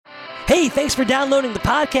Hey, thanks for downloading the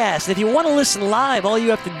podcast. If you want to listen live, all you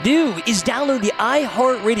have to do is download the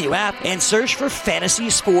iHeartRadio app and search for Fantasy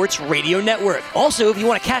Sports Radio Network. Also, if you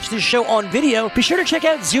want to catch this show on video, be sure to check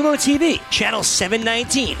out Zumo TV, channel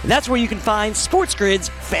 719. That's where you can find Sports Grid's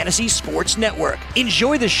Fantasy Sports Network.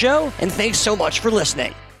 Enjoy the show, and thanks so much for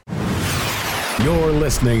listening. You're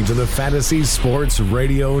listening to the Fantasy Sports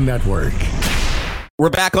Radio Network. We're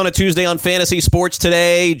back on a Tuesday on Fantasy Sports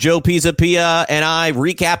Today. Joe Pisapia and I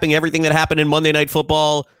recapping everything that happened in Monday Night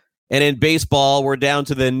Football and in baseball. We're down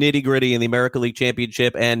to the nitty-gritty in the American League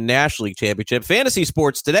Championship and National League Championship. Fantasy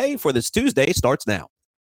Sports Today for this Tuesday starts now.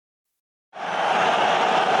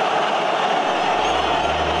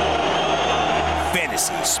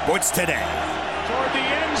 Fantasy Sports Today. Toward the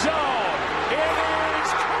end zone. It is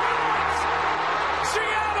caught!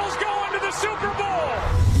 Seattle's going to the Super Bowl.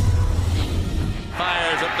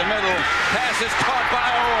 Fires up the middle. Pass is caught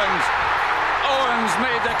by Owens. Owens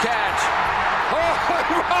made the catch. Oh,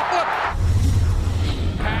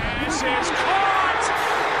 Pass is caught.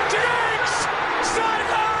 Diggs!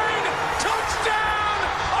 Sideline! Touchdown!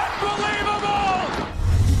 Unbelievable!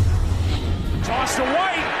 Toss to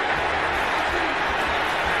White.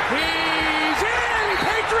 He's in!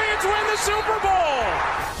 Patriots win the Super Bowl!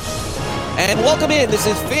 And welcome in. This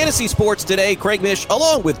is Fantasy Sports Today. Craig Mish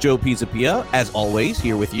along with Joe Pisapia, as always,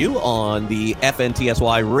 here with you on the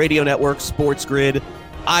FNTSY Radio Network, Sports Grid,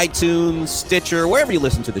 iTunes, Stitcher, wherever you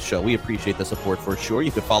listen to the show. We appreciate the support for sure. You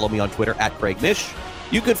can follow me on Twitter at Craig Mish.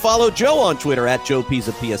 You could follow Joe on Twitter at Joe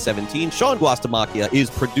Pisapia17. Sean Guastamacchia is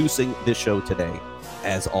producing this show today,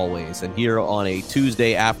 as always. And here on a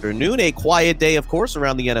Tuesday afternoon, a quiet day, of course,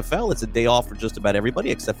 around the NFL. It's a day off for just about everybody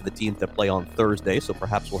except for the teams that play on Thursday. So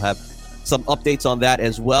perhaps we'll have some updates on that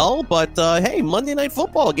as well. But hey, Monday Night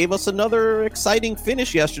Football gave us another exciting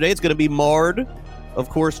finish yesterday. It's going to be marred, of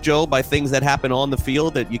course, Joe, by things that happen on the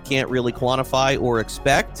field that you can't really quantify or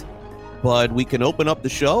expect. But we can open up the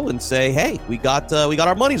show and say, hey, we got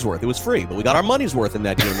our money's worth. It was free, but we got our money's worth in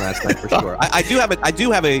that game last night for sure. I do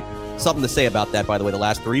have something to say about that, by the way, the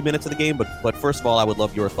last 3 minutes of the game. But first of all, I would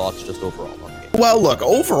love your thoughts just overall on the game. Well, look,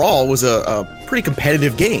 overall it was a pretty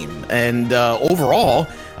competitive game. And overall,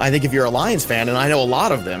 I think if you're a Lions fan, and I know a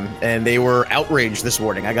lot of them, and they were outraged this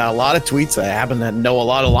morning. I got a lot of tweets. I happen to know a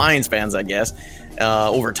lot of Lions fans, I guess,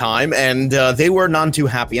 over time. And they were none too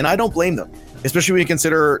happy. And I don't blame them, especially when you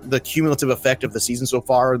consider the cumulative effect of the season so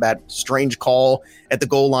far. That strange call at the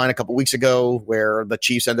goal line a couple weeks ago where the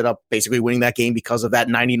Chiefs ended up basically winning that game because of that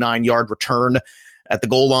 99-yard return at the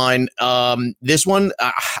goal line. This one,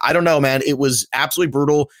 I don't know, man. It was absolutely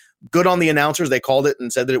brutal. Good on the announcers. They called it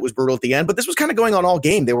and said that it was brutal at the end, but this was kind of going on all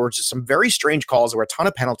game. There were just some very strange calls. There were a ton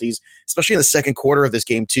of penalties, especially in the second quarter of this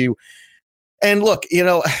game too. And look,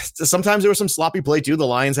 sometimes there was some sloppy play too. The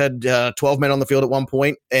Lions had 12 men on the field at one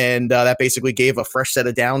point, and that basically gave a fresh set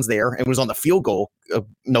of downs there, and was on the field goal,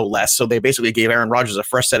 no less. So they basically gave Aaron Rodgers a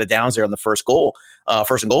fresh set of downs there on the first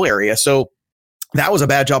and goal area. So that was a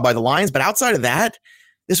bad job by the Lions. But outside of that,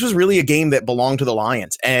 this was really a game that belonged to the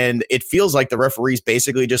Lions, and it feels like the referees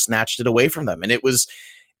basically just snatched it away from them. And it was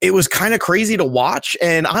kind of crazy to watch.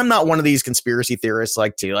 And I'm not one of these conspiracy theorists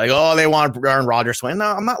like, oh, they want Aaron Rodgers to win. No,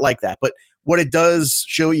 I'm not like that. But what it does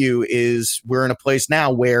show you is we're in a place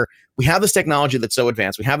now where we have this technology that's so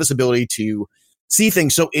advanced. We have this ability to see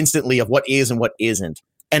things so instantly of what is and what isn't.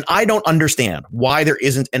 And I don't understand why there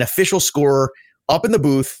isn't an official scorer up in the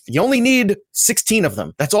booth. You only need 16 of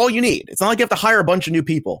them. That's all you need. It's not like you have to hire a bunch of new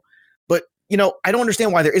people. But, I don't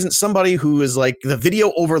understand why there isn't somebody who is like the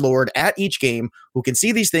video overlord at each game who can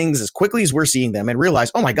see these things as quickly as we're seeing them and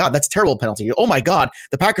realize, oh my God, that's a terrible penalty. Oh my God,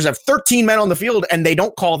 the Packers have 13 men on the field and they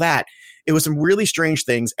don't call that. It was some really strange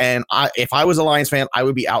things. And if I was a Lions fan, I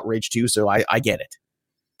would be outraged too. So I get it.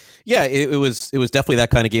 Yeah, it was definitely that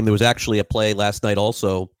kind of game. There was actually a play last night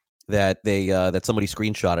also that that somebody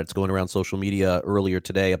screenshotted. It's going around social media earlier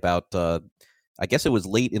today about I guess it was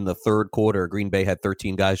late in the third quarter. Green Bay had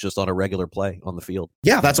 13 guys just on a regular play on the field.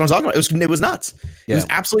 Yeah, that's what I'm talking about. It was nuts. Yeah. It was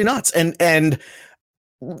absolutely nuts. And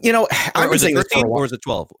I was saying 13 or was it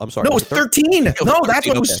 12? I'm sorry. No, it was 13. No, 13, that's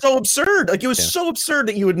what was so absurd. Like, it was so absurd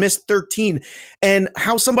that you would miss 13. And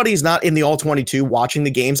how somebody's not in the all 22 watching the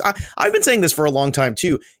games. I've been saying this for a long time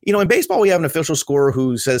too. In baseball, we have an official scorer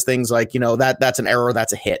who says things like, that's an error,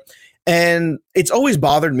 that's a hit. And it's always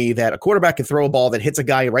bothered me that a quarterback can throw a ball that hits a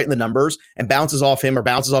guy right in the numbers and bounces off him or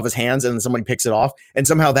bounces off his hands, and then somebody picks it off, and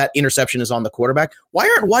somehow that interception is on the quarterback. Why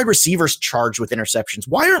aren't wide receivers charged with interceptions?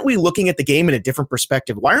 Why aren't we looking at the game in a different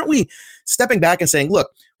perspective? Why aren't we stepping back and saying, look,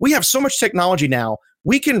 we have so much technology now,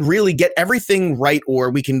 we can really get everything right, or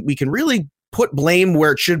we can really put blame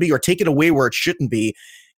where it should be or take it away where it shouldn't be.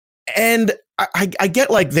 And I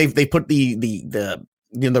get like they put the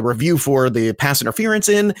review for the pass interference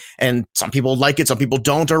in, and some people like it, some people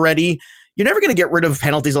don't already. You're never going to get rid of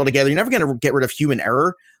penalties altogether. You're never going to get rid of human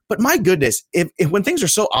error. But my goodness, if when things are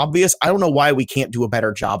so obvious, I don't know why we can't do a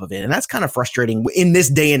better job of it. And that's kind of frustrating in this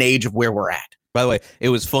day and age of where we're at. By the way, it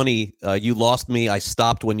was funny. You lost me. I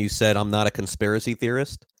stopped when you said I'm not a conspiracy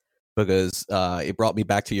theorist because it brought me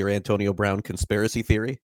back to your Antonio Brown conspiracy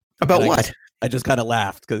theory. About what? I just kind of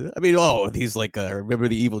laughed because he's like, remember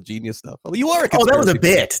the evil genius stuff. Well, you are. That was a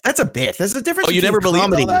bit. That's a bit. There's a difference. Oh, you never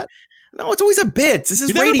believed all that? No, it's always a bit. This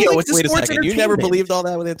is radio. It's wait a sports second. You never believed all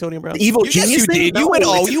that with Antonio Brown? The evil genius. You did.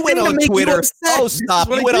 No, you went on Twitter. Oh, stop!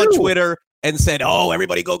 You went on Twitter and said, "Oh,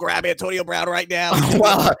 everybody, go grab Antonio Brown right now."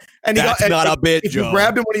 Well, and that's not a bit. If Joe. you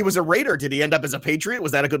grabbed him when he was a Raider, did he end up as a Patriot?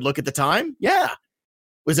 Was that a good look at the time? Yeah.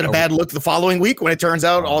 Was it a bad look the following week when it turns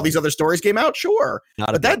out all these other stories came out? Sure.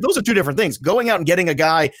 But those are two different things. Going out and getting a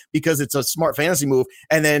guy because it's a smart fantasy move,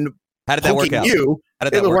 and then how did that work out?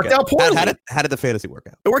 It worked out poorly. How did the fantasy work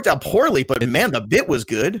out? It worked out poorly, but man, the bit was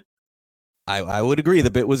good. I would agree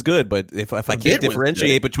the bit was good, but if I can't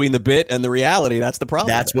differentiate between the bit and the reality, that's the problem.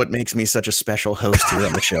 That's what makes me such a special host here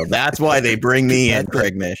on the show. That's why they bring me in,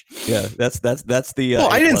 Craig Mish. Yeah, that's the.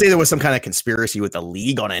 Well, I didn't say there was some kind of conspiracy with the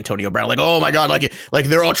league on Antonio Brown. Like, oh my God, like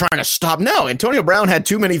they're all trying to stop. No, Antonio Brown had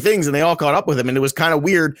too many things, and they all caught up with him, and it was kind of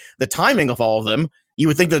weird the timing of all of them. You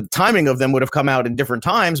would think the timing of them would have come out in different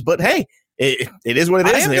times, but hey. It is what it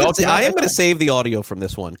is. I am going to save the audio from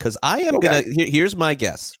this one because I am going to. Here's my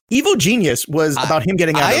guess. Evil Genius was about him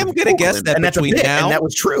getting out. I am going to guess that between now and that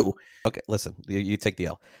was true. Okay, listen, you take the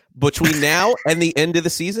L. Between now and the end of the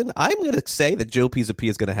season, I'm going to say that Joe Pisapia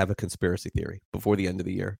is going to have a conspiracy theory before the end of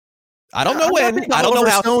the year. I don't know when. I don't know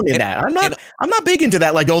how. I'm not big into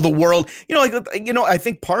that. Like, the world. I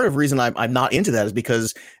think part of the reason I'm not into that is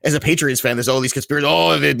because as a Patriots fan, there's all these conspiracies.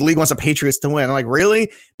 Oh, the league wants the Patriots to win. I'm like,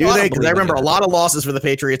 really? Do they? Because I remember a lot of losses for the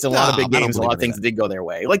Patriots and a lot of big games. A lot of things that did go their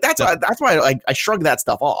way. Like that's why I shrug that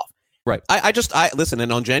stuff off. Right. I listen,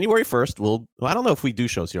 and on January 1st, I don't know if we do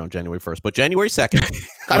shows here on January 1st, but January 2nd.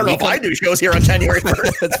 I don't know if I do shows here on January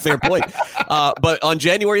 1st. That's a fair point. But on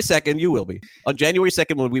January 2nd, you will be. On January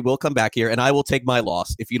 2nd, when we will come back here, and I will take my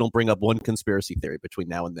loss if you don't bring up one conspiracy theory between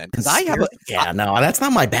now and then. Because I have no, that's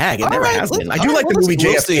not my bag. It never has been. I do like the movie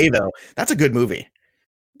JFK, though. That's a good movie.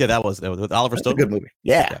 Yeah, that was with Oliver Stone. A good movie.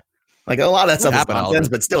 Yeah. Like a lot of that stuff is nonsense,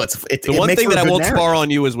 but still, it's the one thing that I won't spar on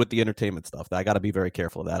you is with the entertainment stuff. I got to be very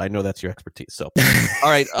careful of that. I know that's your expertise. So, all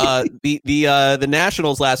right, the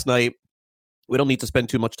Nationals last night. We don't need to spend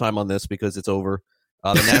too much time on this because it's over.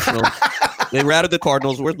 The Nationals they routed the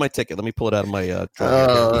Cardinals. Where's my ticket? Let me pull it out of my.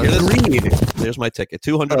 There's my ticket.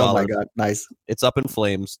 $200. Oh my God, nice! It's up in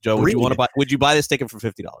flames. Joe, would you buy this ticket for $50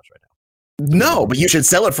 right now? No, but you should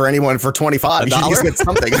sell it for anyone for $25. You should get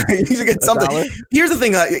something. You should get something. Here's the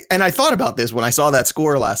thing, and I thought about this when I saw that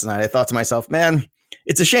score last night. I thought to myself, man,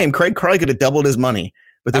 it's a shame. Craig Carley could have doubled his money,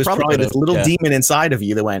 but there's probably this little demon inside of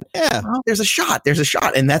you that went, there's a shot,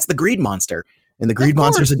 and that's the greed monster. And the greed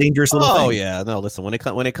monster is a dangerous little thing. Oh yeah, no. Listen, when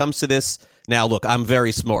it comes to this, now look, I'm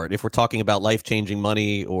very smart. If we're talking about life-changing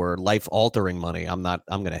money or life-altering money, I'm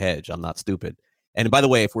going to hedge. I'm not stupid. And by the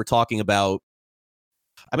way, if we're talking about,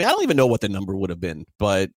 I don't even know what the number would have been,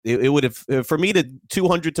 but it would have, for me,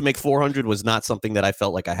 200 to make 400 was not something that I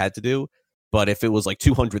felt like I had to do. But if it was like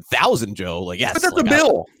 200,000, Joe, like, yes. But that's a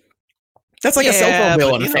bill. That's like a cell phone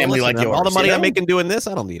bill in a family like yours. All the money I'm making doing this,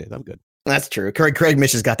 I don't need it. I'm good. That's true. Craig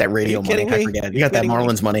Mish has got that radio money. I forget it. You got that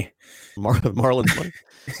Marlins money. Marlins money.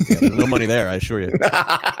 Yeah, no money there, I assure you.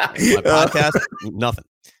 My podcast, nothing.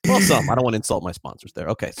 Well, some. I don't want to insult my sponsors there.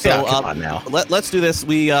 Okay, so come on now. Let's do this.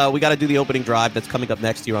 We got to do the opening drive that's coming up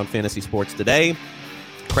next year on Fantasy Sports Today.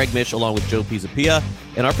 Craig Mish along with Joe Pisapia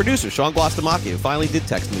and our producer Sean Guastamacchio, who finally did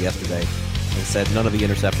text me yesterday and said none of the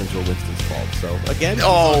interceptions were Winston's fault. So again,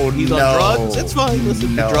 he's on drugs. It's fine.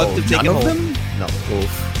 Listen, the drugs have taken hold. No.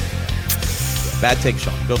 Oof. Bad take,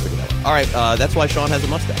 Sean. Go figure that out. All right, that's why Sean has a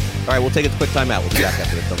mustache. All right, we'll take a quick time out. We'll be back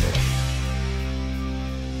after this. Don't go away.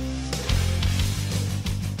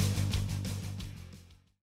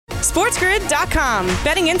 SportsGrid.com.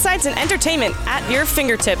 Betting insights and entertainment at your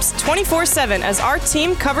fingertips 24/7 as our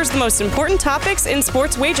team covers the most important topics in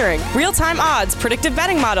sports wagering. Real-time odds, predictive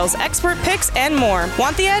betting models, expert picks, and more.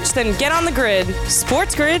 Want the edge? Then get on the grid.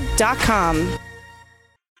 SportsGrid.com.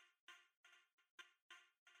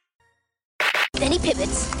 Then he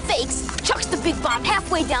pivots, fakes, chucks the big bomb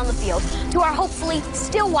halfway down the field to our hopefully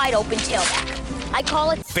still wide open tailback. I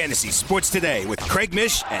call it Fantasy Sports Today with Craig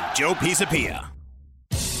Mish and Joe Pisapia.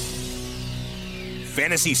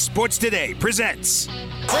 Fantasy Sports Today presents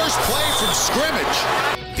first play from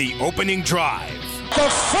scrimmage, the opening drive. The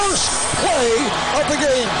first play of the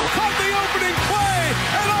game. Caught the opening play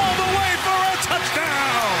and all the way for a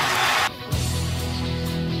touchdown.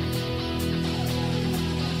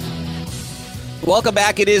 Welcome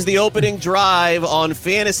back. It is the opening drive on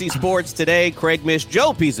Fantasy Sports Today. Craig Mish,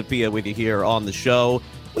 Joe Pisapia with you here on the show.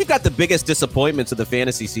 We've got the biggest disappointments of the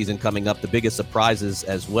fantasy season coming up, the biggest surprises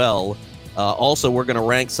as well. Also, we're going to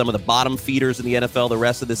rank some of the bottom feeders in the NFL the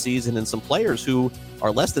rest of the season and some players who are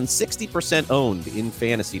less than 60% owned in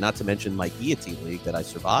fantasy, not to mention my guillotine league that I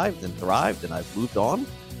survived and thrived, and I've moved on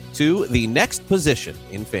to the next position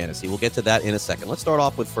in fantasy. We'll get to that in a second. Let's start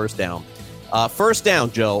off with first down. First down,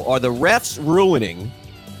 Joe, are the refs ruining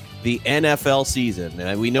the NFL season?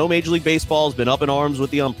 And we know Major League Baseball has been up in arms with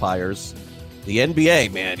the umpires. The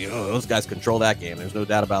NBA, man, those guys control that game. There's no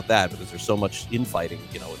doubt about that because there's so much infighting,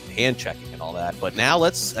 hand checking and all that. But now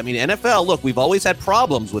NFL, look, we've always had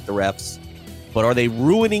problems with the refs, but are they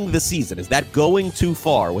ruining the season? Is that going too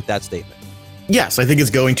far with that statement? Yes, I think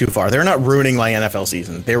it's going too far. They're not ruining my NFL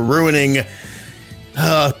season. They're ruining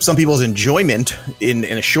some people's enjoyment in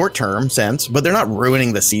a short-term sense, but they're not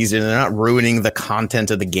ruining the season. They're not ruining the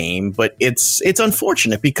content of the game. But it's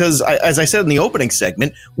unfortunate because, as I said in the opening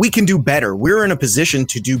segment, we can do better. We're in a position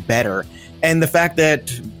to do better. And the fact that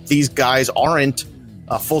these guys aren't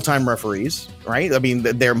full-time referees, right? I mean,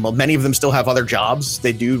 many of them still have other jobs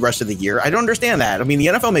they do the rest of the year. I don't understand that. I mean, the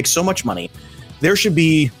NFL makes so much money. There should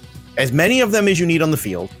be as many of them as you need on the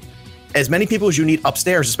field, as many people as you need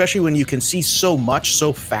upstairs, especially when you can see so much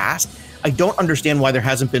so fast. I don't understand why there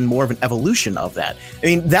hasn't been more of an evolution of that. I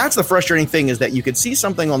mean, that's the frustrating thing, is that you could see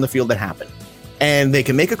something on the field that happened and they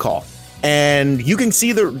can make a call and you can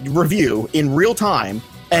see the review in real time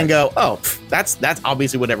and go, oh, that's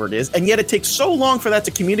obviously whatever it is. And yet it takes so long for that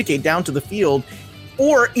to communicate down to the field,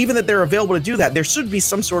 or even that they're available to do that. There should be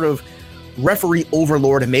some sort of referee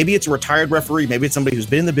overlord, and maybe it's a retired referee, maybe it's somebody who's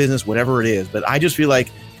been in the business, whatever it is. But I just feel like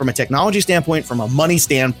from a technology standpoint, from a money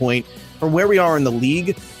standpoint, from where we are in the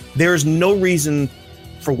league, there's no reason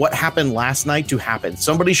for what happened last night to happen.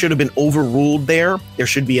 Somebody should have been overruled there. There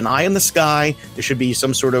should be an eye in the sky. There should be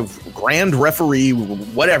some sort of grand referee,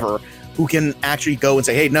 whatever, who can actually go and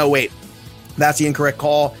say, hey, no, wait, that's the incorrect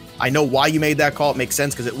call. I know why you made that call. It makes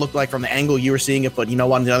sense because it looked like from the angle you were seeing it, but you know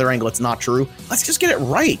what, on the other angle, it's not true. Let's just get it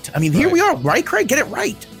right. I mean, here we are, right, Craig? Get it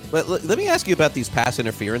right. But let me ask you about these pass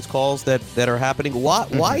interference calls that are happening.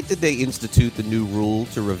 Why did they institute the new rule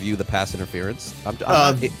to review the pass interference?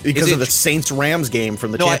 Because of the Saints-Rams game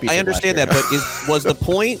from the championship. I understand that, but was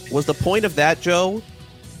the point of that, Joe?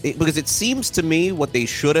 Because it seems to me what they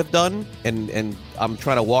should have done, and I'm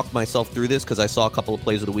trying to walk myself through this because I saw a couple of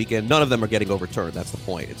plays of the weekend. None of them are getting overturned. That's the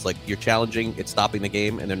point. It's like you're challenging, it's stopping the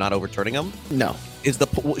game, and they're not overturning them. No.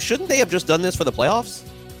 Shouldn't they have just done this for the playoffs?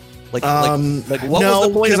 What no, was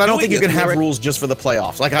the point? Because I don't think you can have rules just for the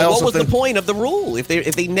playoffs. Like, what was the point of the rule if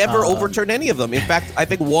they never overturned any of them? In fact, I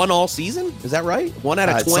think one all season. Is that right? 1 out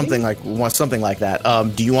of 20. Something like that.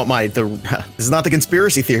 Do you want this is not the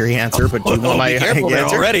conspiracy theory answer, but do you want my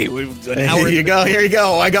answer already? Here you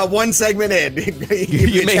go. I got one segment in.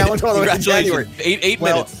 you made it. Congratulations. 8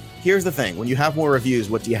 minutes. Here's the thing: when you have more reviews,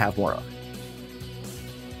 what do you have more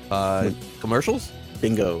of? Commercials.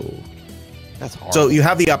 Bingo. That's horrible. So you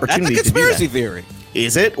have the opportunity. That's a conspiracy to do that. Theory.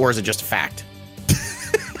 Is it, or is it just a fact?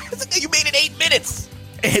 You made it 8 minutes.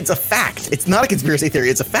 It's a fact. It's not a conspiracy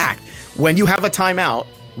theory. It's a fact. When you have a timeout,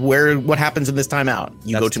 what happens in this timeout?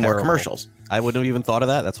 You go to more commercials. I wouldn't have even thought of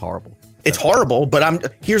that. That's horrible. It's horrible,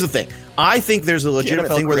 but here's the thing. I think there's a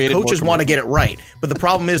legitimate thing where the coaches want to get it right. But the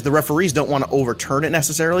problem is the referees don't want to overturn it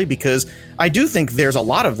necessarily, because I do think there's a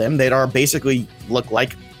lot of them that are basically look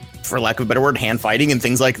like, for lack of a better word, hand fighting and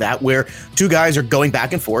things like that, where two guys are going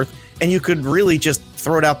back and forth and you could really just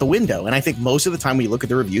throw it out the window. And I think most of the time when you look at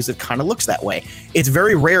the reviews, it kind of looks that way. It's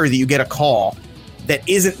very rare that you get a call that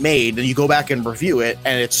isn't made and you go back and review it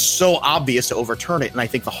and it's so obvious to overturn it. And I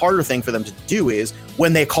think the harder thing for them to do is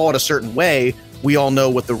when they call it a certain way, we all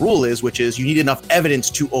know what the rule is, which is you need enough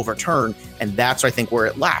evidence to overturn. And that's, I think, where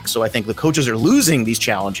it lacks. So I think the coaches are losing these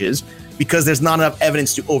challenges because there's not enough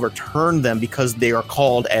evidence to overturn them because they are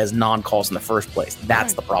called as non-calls in the first place.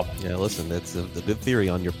 That's the problem. Yeah, listen, that's a good theory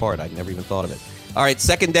on your part. I never even thought of it. All right,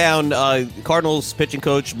 second down, Cardinals pitching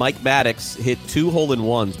coach Mike Maddox hit 2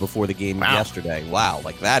 hole-in-ones before the game yesterday. Wow,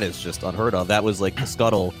 like that is just unheard of. That was like the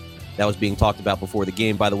scuttle that was being talked about before the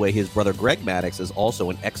game. By the way, his brother Greg Maddox is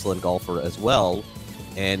also an excellent golfer as well.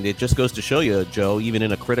 And it just goes to show you, Joe, even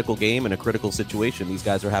in a critical game, in a critical situation, these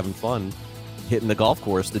guys are having fun hitting the golf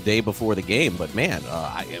course the day before the game. But man,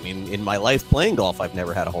 I mean, in my life playing golf, I've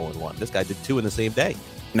never had a hole-in-one. This guy did 2 in the same day.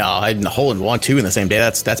 No, I had a hole in one, 2 in the same day.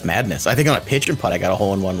 That's madness. I think on a pitch and putt, I got a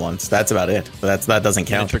hole in one once. That's about it. That doesn't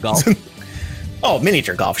count. Miniature golf. Oh,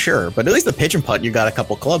 miniature golf, sure, but at least the pitch and putt, you got a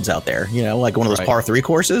couple clubs out there. You know, like one of those par 3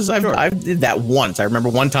 courses. I did that once. I remember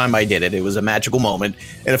one time I did it. It was a magical moment,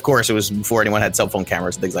 and of course, it was before anyone had cell phone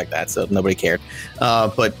cameras and things like that, so nobody cared.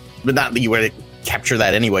 But not that you would capture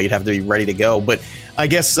that anyway. You'd have to be ready to go. But I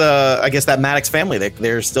guess that Maddox family,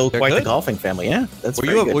 they're still quite the golfing family. Yeah, that's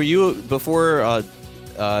were you before?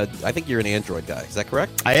 I think you're an Android guy. Is that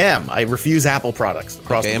correct? I am. I refuse Apple products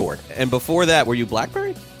across the board. And before that, were you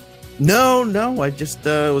BlackBerry? No. I just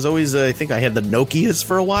was always. I think I had the Nokias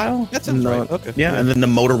for a while. That's right. Okay. Yeah, and then the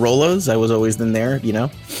Motorola's. I was always in there. You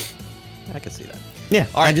know. I can see that. Yeah.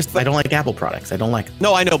 All right, I don't like Apple products. I don't like.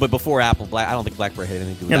 No, I know, but before Apple, I don't think BlackBerry had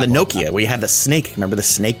anything to do with the Nokia. We had the snake. Remember the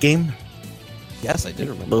snake game? Yes, I did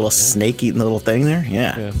remember. The little snake eating the little thing there.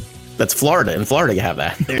 Yeah. That's Florida. In Florida, you have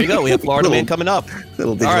that. There you go. We have Florida Man coming up.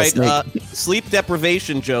 All right. Sleep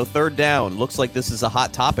deprivation, Joe. 3rd down. Looks like this is a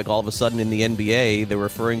hot topic all of a sudden in the NBA. They're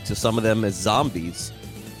referring to some of them as zombies.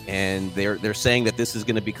 And they're saying that this is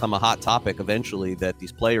going to become a hot topic eventually, that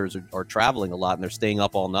these players are traveling a lot and they're staying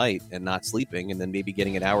up all night and not sleeping and then maybe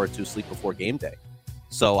getting an hour or 2 sleep before game day.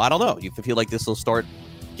 So I don't know. You feel like this will start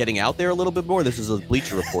getting out there a little bit more? This is a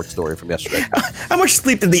Bleacher Report story from yesterday. How much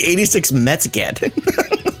sleep did the 86 Mets get?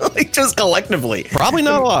 Like just collectively? Probably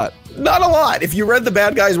not a lot. Not a lot. If you read The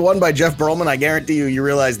Bad Guys Won by Jeff Pearlman, I guarantee you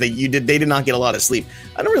realize that they did not get a lot of sleep.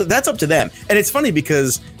 That's up to them. And it's funny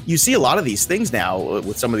because you see a lot of these things now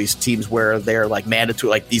with some of these teams where they're like mandatory,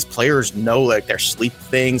 like these players know like their sleep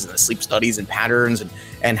things and the sleep studies and patterns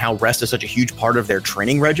and how rest is such a huge part of their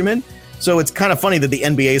training regimen. So it's kind of funny that the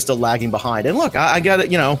NBA is still lagging behind. And look, I got it,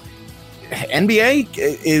 NBA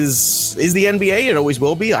is the NBA. It always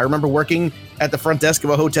will be. I remember working at the front desk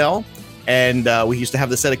of a hotel, and we used to have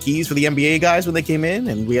the set of keys for the NBA guys when they came in,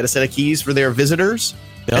 and we had a set of keys for their visitors,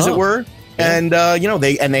 as it were. Yeah. And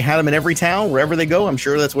they had them in every town wherever they go. I'm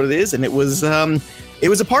sure that's what it is. And it was a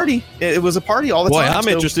party. It was a party all the time. Boy, I'm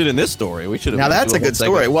interested in this story. We should have. Now that's a good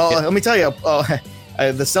story. Well, let me tell you.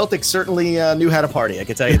 The Celtics certainly knew how to party. I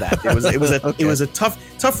can tell you that. It was a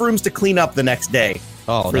tough rooms to clean up the next day.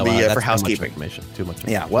 For housekeeping. Too much information.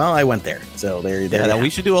 Yeah, well, I went there, so there. We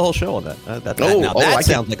should do a whole show on that. That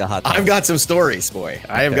sounds like a hot topic. I've got some stories, boy.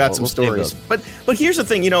 I have got some stories. But here's the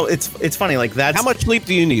thing. It's funny. Like that's how much sleep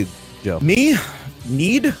do you need, Joe? Me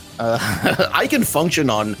need. I can function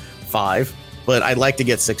on 5, but I'd like to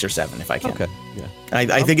get 6 or 7 if I can. Okay. Yeah.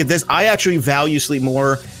 I think I actually value sleep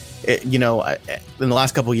more. In the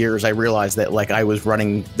last couple of years, I realized that like I was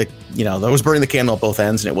running I was burning the candle at both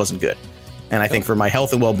ends, and it wasn't good. And I think for my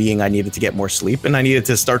health and well-being, I needed to get more sleep, and I needed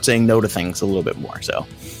to start saying no to things a little bit more. So,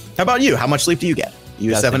 how about you? How much sleep do you get?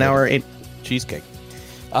 You 7 hour, 8 cheesecake.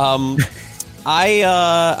 I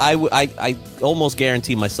almost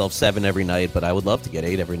guarantee myself 7 every night, but I would love to get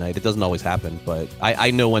 8 every night. It doesn't always happen, but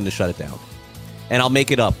I know when to shut it down, and I'll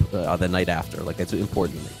make it up the night after. Like it's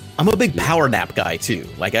important to me. I'm a big power nap guy too.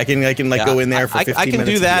 Like I can go in there for 15 minutes. I can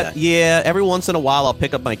do that. Yeah, every once in a while I'll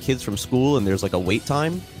pick up my kids from school and there's like a wait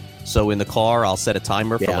time. So in the car I'll set a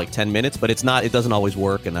timer for like 10 minutes, but it doesn't always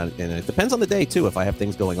work, and it depends on the day too. If I have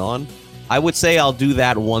things going on, I would say I'll do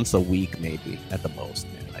that once a week, maybe at the most.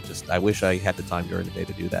 Man, I wish I had the time during the day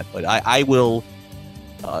to do that, but I will.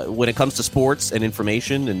 When it comes to sports and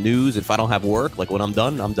information and news, if I don't have work, like when I'm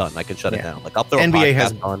done, I can shut it down. Like I'll throw NBA a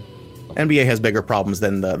podcast on. NBA has bigger problems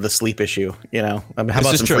than the sleep issue, how about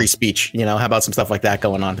some free speech, how about some stuff like that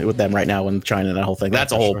going on with them right now in China and that whole thing.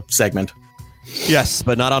 That's a whole segment. Yes,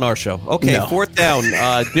 but not on our show. Okay, no. 4th down.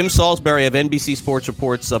 Jim Salisbury of NBC Sports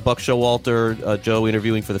reports Buck Showalter, Joe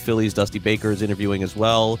interviewing for the Phillies. Dusty Baker is interviewing as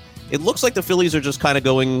well. It looks like the Phillies are just kind of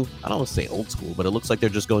going, I don't want to say old school, but it looks like they're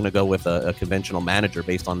just going to go with a conventional manager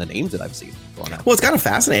based on the names that I've seen. Well, it's kind of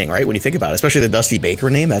fascinating, right? When you think about it, especially the Dusty Baker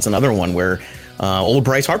name, that's another one where old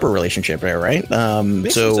Bryce Harper relationship there, right?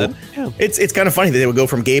 It's kind of funny that they would go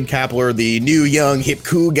from Gabe Kapler, the new, young, hip,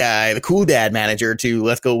 cool guy, the cool dad manager, to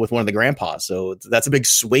let's go with one of the grandpas. So that's a big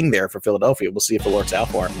swing there for Philadelphia. We'll see if it works out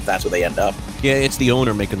for them, if that's where they end up. Yeah, it's the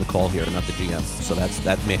owner making the call here, not the GM. So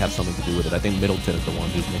that may have something to do with it. I think Middleton is the one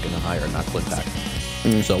who's making the hire, not Klintak.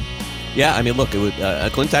 So, yeah, I mean, look,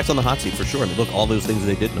 Klintak's on the hot seat for sure. I mean, look, all those things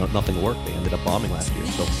they did, nothing worked. They ended up bombing last year.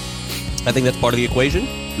 So I think that's part of the equation.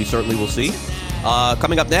 We certainly will see.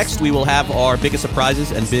 Coming up next, we will have our biggest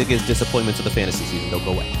surprises and biggest disappointments of the fantasy season. Don't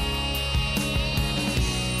go away.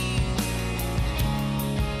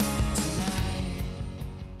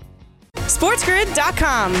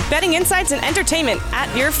 SportsGrid.com. Betting insights and entertainment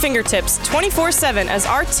at your fingertips 24/7 as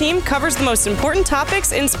our team covers the most important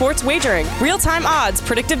topics in sports wagering. Real-time odds,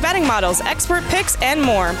 predictive betting models, expert picks, and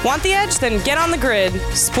more. Want the edge? Then get on the grid.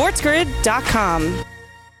 SportsGrid.com.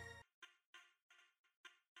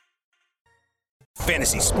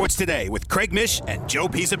 Fantasy Sports Today with Craig Mish and Joe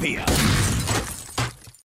Pisapia.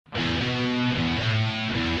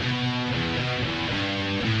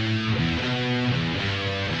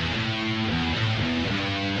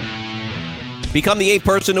 Become the 8th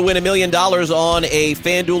person to win $1 million on a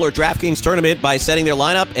FanDuel or DraftKings tournament by setting their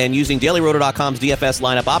lineup and using DailyRoto.com's DFS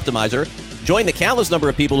lineup optimizer. Join the countless number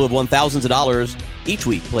of people who have won thousands of dollars each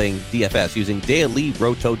week playing DFS using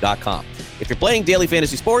DailyRoto.com. If you're playing daily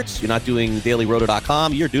fantasy sports, you're not doing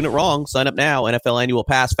DailyRoto.com, you're doing it wrong. Sign up now. NFL Annual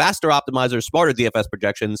Pass, faster optimizers, smarter DFS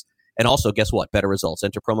projections, and also, guess what? Better results.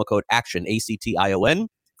 Enter promo code ACTION, ACTION,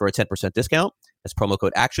 for a 10% discount. That's promo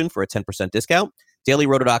code ACTION for a 10% discount.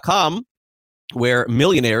 DailyRoto.com, where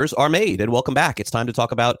millionaires are made. And welcome back. It's time to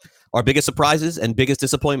talk about our biggest surprises and biggest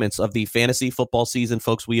disappointments of the fantasy football season.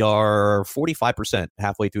 Folks, we are 45%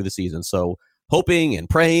 halfway through the season. So hoping and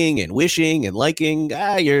praying and wishing and liking,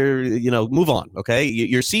 move on, okay?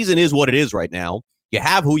 Your season is what it is right now. You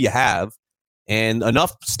have who you have, and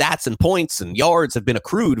enough stats and points and yards have been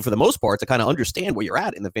accrued for the most part to kind of understand where you're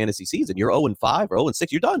at in the fantasy season. You're 0-5 or 0-6,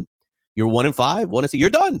 you're done. You're 1-5, 1-6, you're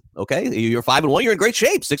done. Okay, you're 5-1, you're in great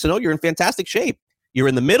shape. 6-0, you're in fantastic shape. You're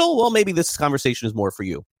in the middle. Well, maybe this conversation is more for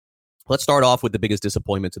you. Let's start off with the biggest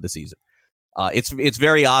disappointments of the season. It's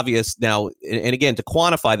very obvious now, and again, to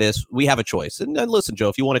quantify this, we have a choice. And listen, Joe,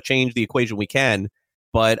 if you want to change the equation, we can.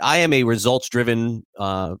 But I am a results-driven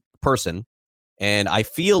person, and I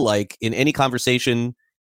feel like in any conversation,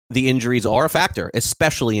 the injuries are a factor,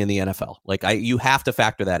 especially in the NFL. Like you have to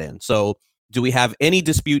factor that in. So, do we have any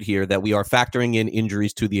dispute here that we are factoring in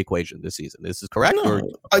injuries to the equation this season? This is correct? No,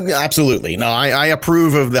 absolutely. No, I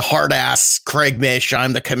approve of the hard ass Craig Mish.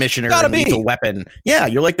 I'm the commissioner in Lethal Weapon. Yeah,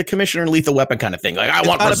 you're like the commissioner in Lethal Weapon kind of thing. Like, I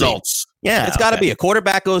want results. Yeah, it's got to be. A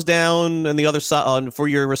quarterback goes down and the other side for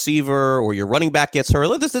your receiver, or your running back gets hurt.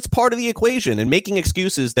 That's part of the equation. And making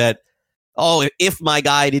excuses that, oh, if my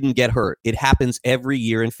guy didn't get hurt, it happens every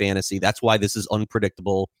year in fantasy. That's why this is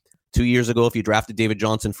unpredictable. 2 years ago, if you drafted David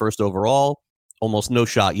Johnson first overall, almost no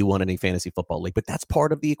shot you won any fantasy football league. But that's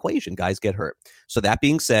part of the equation. Guys get hurt. So that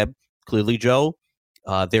being said, clearly, Joe,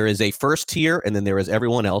 there is a first tier, and then there is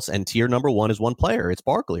everyone else. And tier number one is one player. It's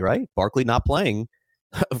Barkley, right? Barkley not playing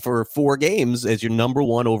for 4 games as your number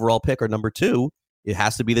one overall pick or number 2. It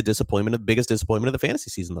has to be the biggest disappointment of the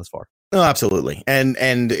fantasy season thus far. Oh, absolutely. And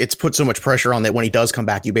it's put so much pressure on that when he does come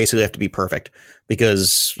back, you basically have to be perfect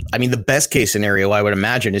because, I mean, the best case scenario I would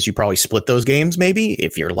imagine is you probably split those games, maybe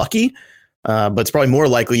if you're lucky. But it's probably more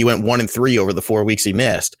likely you went 1-3 over the 4 weeks he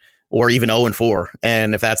missed, or even 0-4.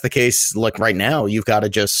 And if that's the case, like right now, you've got to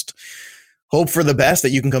just hope for the best that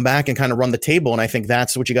you can come back and kind of run the table. And I think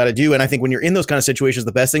that's what you got to do. And I think when you're in those kind of situations,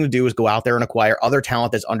 the best thing to do is go out there and acquire other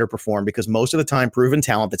talent that's underperformed, because most of the time proven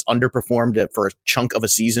talent that's underperformed for a chunk of a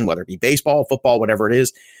season, whether it be baseball, football, whatever it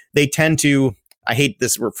is, they tend to, I hate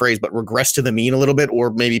this phrase, but regress to the mean a little bit,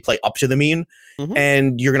 or maybe play up to the mean. Mm-hmm.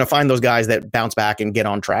 And you're going to find those guys that bounce back and get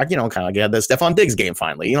on track, kind of like the Stephon Diggs game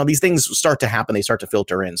finally. These things start to happen. They start to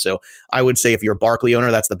filter in. So I would say if you're a Barkley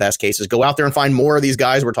owner, that's the best case, is go out there and find more of these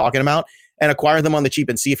guys we're talking about and acquire them on the cheap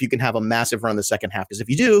and see if you can have a massive run the second half. Because if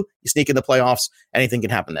you do, you sneak in the playoffs, anything can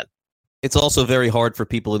happen then. It's also very hard for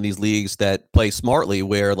people in these leagues that play smartly,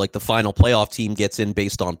 where like the final playoff team gets in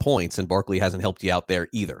based on points, and Barkley hasn't helped you out there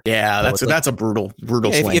either. Yeah, that's a brutal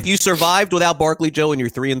swing. If you survived without Barkley, Joe, and you're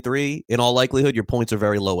 3-3, in all likelihood, your points are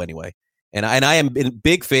very low anyway. And I am in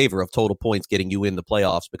big favor of total points getting you in the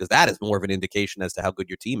playoffs, because that is more of an indication as to how good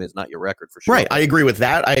your team is, not your record, for sure. Right. I agree with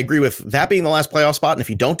that. I agree with that being the last playoff spot. And if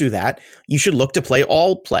you don't do that, you should look to play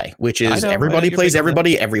all play, which is everybody plays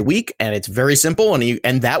everybody every week. And it's very simple.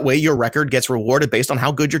 And that way your record gets rewarded based on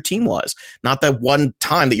how good your team was, not that one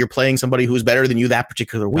time that you're playing somebody who's better than you that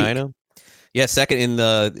particular week. I know. Yeah. Second in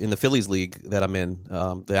the Phillies league that I'm in,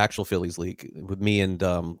 the actual Phillies league, with me and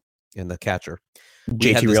the catcher.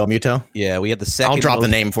 JT Realmuto? Yeah, we had the second. I'll drop the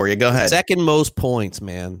name for you. Go ahead. Second most points,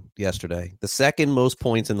 man, yesterday. The second most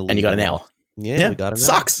points in the league. And you got an L. Yeah, we got an L.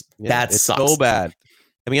 Sucks. Yeah, that sucks. So bad.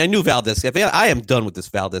 I mean, I knew Valdez. I am done with this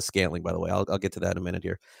Valdez Scantling, by the way. I'll get to that in a minute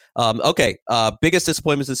here. Okay. Biggest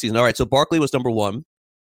disappointments this season. All right. So Barkley was number 1.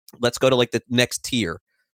 Let's go to like the next tier.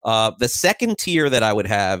 The second tier that I would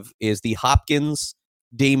have is the Hopkins,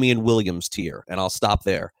 Damian Williams tier. And I'll stop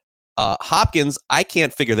there. Hopkins, I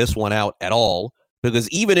can't figure this one out at all. Because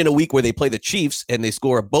even in a week where they play the Chiefs and they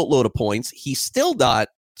score a boatload of points, he's still not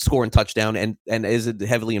scoring touchdown and isn't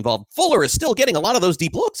heavily involved. Fuller is still getting a lot of those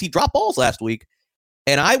deep looks. He dropped balls last week.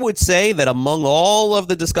 And I would say that among all of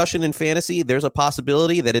the discussion in fantasy, there's a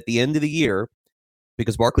possibility that at the end of the year,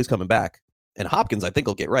 because Barkley's coming back, and Hopkins, I think,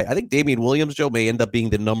 will get right. I think Damian Williams, Joe, may end up being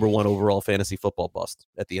the number one overall fantasy football bust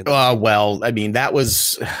at the end. Well, I mean, that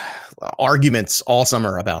was arguments all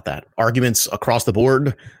summer about that. Arguments across the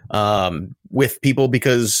board with people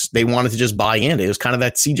because they wanted to just buy in. It was kind of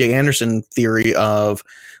that C.J. Anderson theory of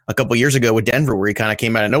a couple years ago with Denver, where he kind of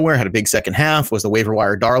came out of nowhere, had a big second half, was the waiver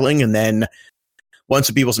wire darling, and then won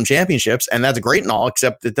some people some championships. And that's great and all,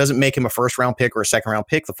 except it doesn't make him a first-round pick or a second-round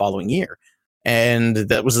pick the following year. And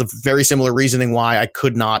that was a very similar reasoning why I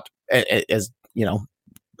could not, as you know,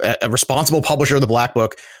 a responsible publisher of the Black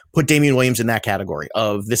Book, put Damian Williams in that category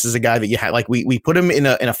of this is a guy that you had, like we put him in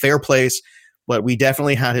a fair place, but we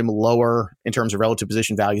definitely had him lower in terms of relative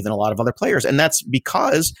position value than a lot of other players. And that's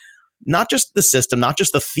because not just the system, not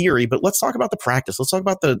just the theory, but let's talk about the practice. Let's talk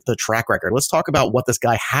about the track record. Let's talk about what this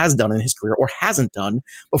guy has done in his career or hasn't done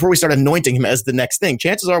before we start anointing him as the next thing.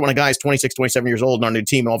 Chances are when a guy is 26, 27 years old and on a new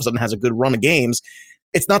team and all of a sudden has a good run of games,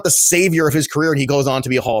 it's not the savior of his career and he goes on to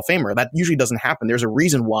be a Hall of Famer. That usually doesn't happen. There's a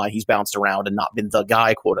reason why he's bounced around and not been the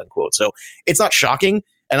guy, quote unquote. So it's not shocking.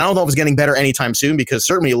 And I don't know if it's getting better anytime soon, because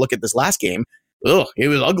certainly you look at this last game, it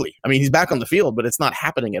was ugly. I mean, he's back on the field, but it's not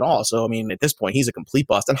happening at all. So, I mean, at this point, he's a complete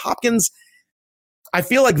bust. And Hopkins, I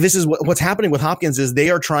feel like this is what's happening with Hopkins is they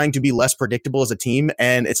are trying to be less predictable as a team.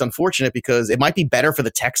 And it's unfortunate because it might be better for the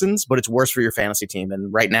Texans, but it's worse for your fantasy team.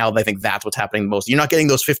 And right now, I think that's what's happening the most. You're not getting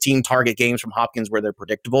those 15 target games from Hopkins where they're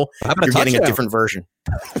predictable. You're getting a different version.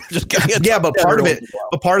 But part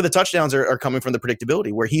of the touchdowns are coming from the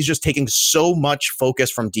predictability where he's just taking so much focus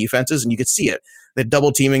from defenses. And you could see it. They're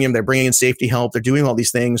double teaming him. They're bringing in safety help. They're doing all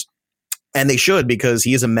these things. And they should, because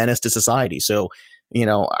he is a menace to society. So, you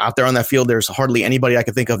know, out there on that field, there's hardly anybody I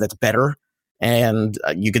could think of that's better. And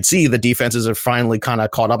you could see the defenses are finally kind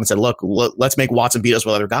of caught up and said, look, let's make Watson beat us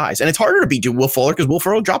with other guys. And it's harder to beat Will Fuller because Will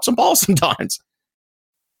Fuller drops some balls sometimes.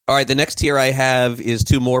 All right, the next tier I have is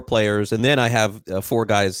two more players. And then I have four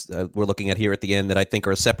guys we're looking at here at the end that I think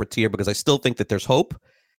are a separate tier because I still think that there's hope.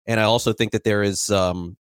 And I also think that there is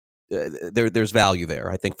there's value there,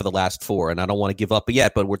 I think, for the last four. And I don't want to give up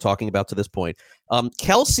yet, but we're talking about to this point.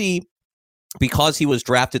 Kelce, because he was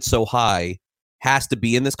drafted so high, has to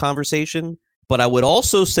be in this conversation. But I would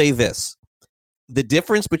also say this. The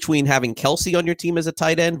difference between having Kelce on your team as a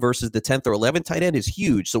tight end versus the 10th or 11th tight end is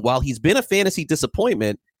huge. So while he's been a fantasy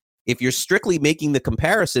disappointment, if you're strictly making the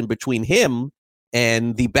comparison between him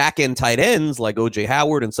and the back-end tight ends like O.J.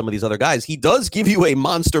 Howard and some of these other guys, he does give you a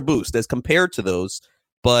monster boost as compared to those.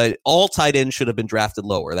 But all tight ends should have been drafted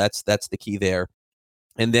lower. That's the key there.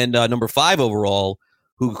 And then number 5 overall,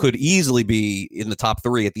 who could easily be in the top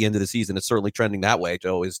 3 at the end of the season, it's certainly trending that way,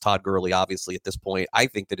 Joe, is Todd Gurley, obviously, at this point. I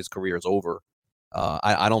think that his career is over.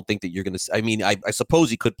 I don't think that you're going to – I mean, I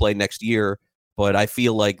suppose he could play next year, but I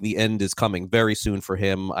feel like the end is coming very soon for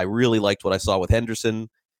him. I really liked what I saw with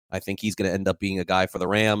Henderson. I think he's going to end up being a guy for the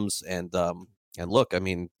Rams. And look, I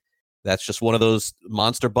mean, that's just one of those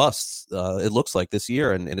monster busts, it looks like, this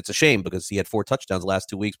year. And it's a shame because he had 4 touchdowns the last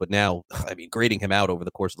 2 weeks. But now, I mean, grading him out over the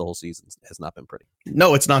course of the whole season has not been pretty.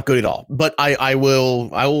 No, it's not good at all. But I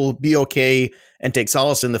will be okay and take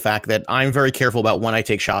solace in the fact that I'm very careful about when I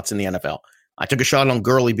take shots in the NFL. I took a shot on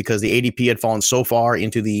Gurley because the ADP had fallen so far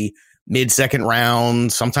into the mid-second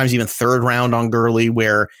round, sometimes even third round on Gurley,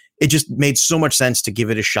 where it just made so much sense to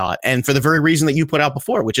give it a shot. And for the very reason that you put out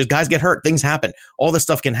before, which is guys get hurt, things happen, all this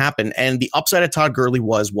stuff can happen. And the upside of Todd Gurley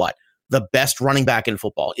was what? The best running back in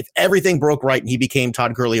football. If everything broke right and he became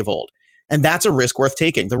Todd Gurley of old. And that's a risk worth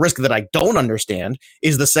taking. The risk that I don't understand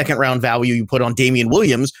is the second round value you put on Damian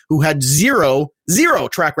Williams, who had zero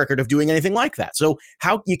track record of doing anything like that. So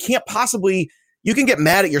how you can't possibly, you can get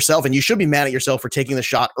mad at yourself, and you should be mad at yourself for taking the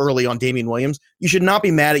shot early on Damian Williams. You should not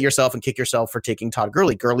be mad at yourself and kick yourself for taking Todd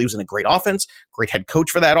Gurley. Gurley was in a great offense, great head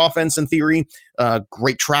coach for that offense in theory,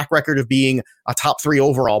 great track record of being a top 3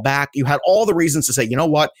 overall back. You had all the reasons to say, you know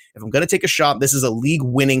what, if I'm going to take a shot, this is a league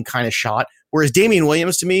winning kind of shot. Whereas Damian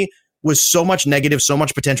Williams to me was so much negative, so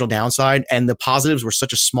much potential downside, and the positives were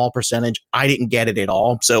such a small percentage. I didn't get it at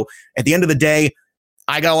all. So at the end of the day,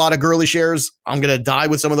 I got a lot of Gurley shares. I'm going to die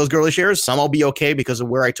with some of those Gurley shares. Some I'll be okay because of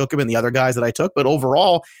where I took him and the other guys that I took. But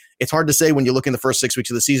overall, it's hard to say when you look in the first 6 weeks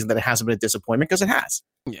of the season that it hasn't been a disappointment, because it has.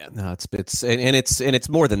 Yeah, no, it's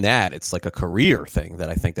more than that. It's like a career thing that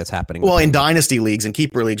I think that's happening. Well, in dynasty leagues and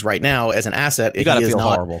keeper leagues right now, as an asset, you got to feel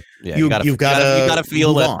horrible. Yeah, you got to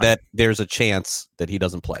feel that there's a chance that he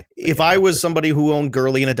doesn't play. If I was somebody who owned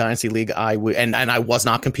Gurley in a dynasty league, I would, and I was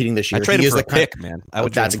not competing this year. I traded for a pick, man.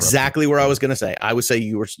 That's exactly where I was going to say. I would say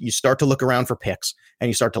you start to look around for picks and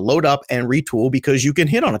you start to load up and retool, because you can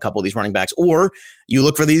hit on a couple of these running backs, or you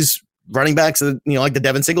look for these running backs that, like the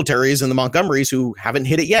Devin Singletaries and the Montgomerys who haven't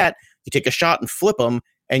hit it yet. You take a shot and flip them,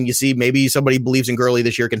 and you see maybe somebody believes in Gurley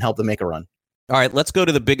this year can help them make a run. All right, let's go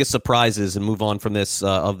to the biggest surprises and move on from this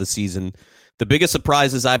of the season. The biggest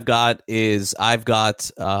surprises I've got, let's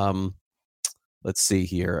see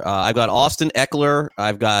here. I've got Austin Eckler.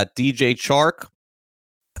 I've got DJ Chark.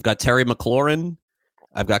 I've got Terry McLaurin.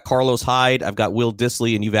 I've got Carlos Hyde. I've got Will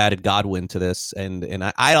Dissly, and you've added Godwin to this. And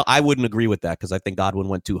I wouldn't agree with that, because I think Godwin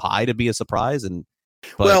went too high to be a surprise. I'm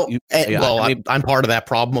part of that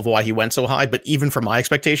problem of why he went so high. But even from my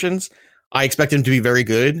expectations, I expect him to be very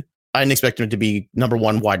good. I didn't expect him to be number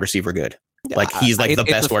one wide receiver good. Like he's like the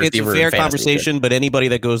best wide receiver. It's a fair conversation, but anybody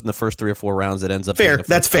that goes in the first 3 or 4 rounds that ends up fair.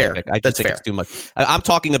 That's fair. I just think it's too much. I'm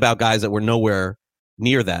talking about guys that were nowhere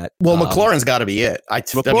near that. Well, McLaurin's got to be it.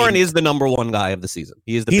 McLaurin is the number one guy of the season.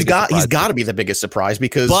 He's got to be the biggest surprise,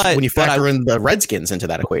 because when you factor in the Redskins into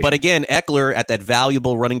that equation. But again, Eckler at that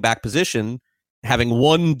valuable running back position, having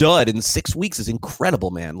one dud in 6 weeks is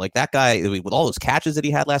incredible, man. Like that guy, with all those catches that he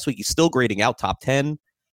had last week, he's still grading out top 10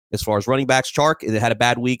 as far as running backs. Chark had a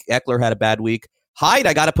bad week. Eckler had a bad week. Hyde,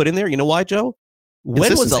 I got to put in there. You know why, Joe?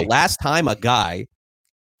 When was the last time a guy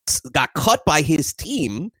got cut by his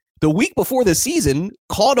team the week before the season,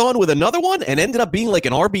 caught on with another one, and ended up being like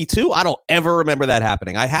an RB2? I don't ever remember that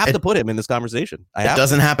happening. I have to put him in this conversation. It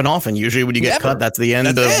doesn't happen often. Usually when you get cut, that's the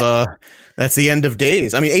end that's the end of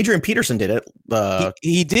days. I mean, Adrian Peterson did it.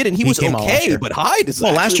 He did, and he was okay, but Hyde is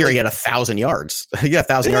last year he had 1,000 yards. He got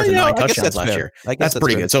 1,000 yards and 9 touchdowns last year. That's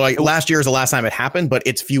pretty good. So last year is the last time it happened, but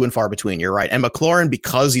it's few and far between. You're right. And McLaurin,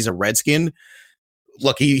 because he's a Redskin,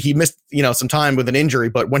 look, he missed some time with an injury,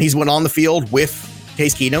 but when he's went on the field with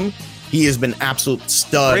Case Keenum, he has been absolute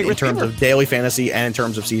stud in terms of daily fantasy and in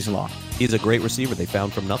terms of season long. He's a great receiver they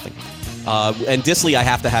found from nothing. And Dissly I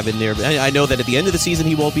have to have in there. I know that at the end of the season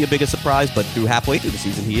he won't be a big surprise, but halfway through the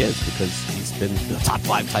season he is, because he's been the top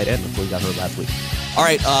 5 tight end before he got hurt last week. All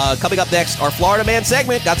right, coming up next, our Florida Man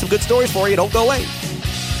segment. Got some good stories for you. Don't go away.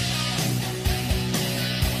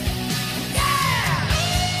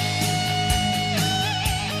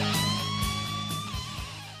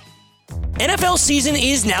 NFL season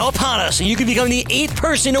is now upon us, and you can become the 8th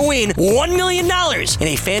person to win $1 million in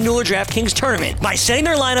a FanDuel or DraftKings tournament by setting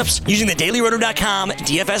their lineups using the DailyRoto.com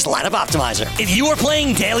DFS lineup optimizer. If you are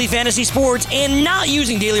playing daily fantasy sports and not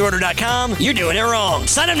using DailyRoto.com, you're doing it wrong.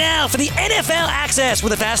 Sign up now for the NFL access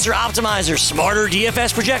with a faster optimizer, smarter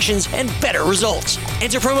DFS projections, and better results.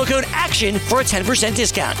 Enter promo code ACTION for a 10%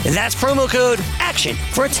 discount. That's promo code ACTION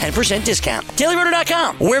for a 10% discount.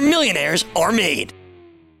 DailyRoto.com, where millionaires are made.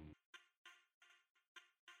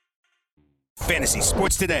 Fantasy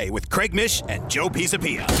Sports Today with Craig Mish and Joe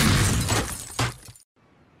Pisapia.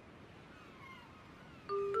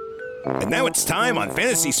 And now it's time on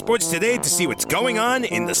Fantasy Sports Today to see what's going on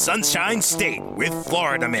in the Sunshine State with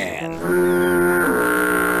Florida Man.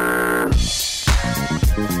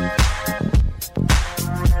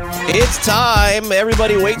 It's time.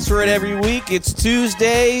 Everybody waits for it every week. It's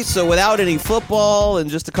Tuesday, so without any football and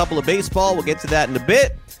just a couple of baseball, we'll get to that in a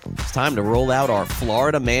bit. It's time to roll out our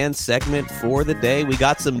Florida Man segment for the day. We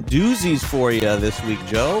got some doozies for you this week,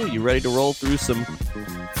 Joe. You ready to roll through some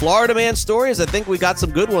Florida Man stories? I think we got some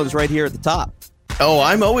good ones right here at the top. Oh,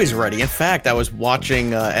 I'm always ready. In fact, I was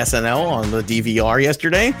watching SNL on the DVR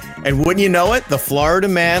yesterday, and wouldn't you know it, the Florida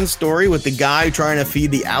Man story with the guy trying to feed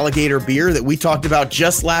the alligator beer that we talked about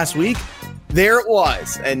just last week, there it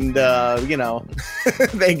was. And,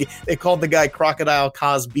 they called the guy Crocodile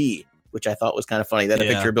Cosby, which I thought was kind of funny. Then a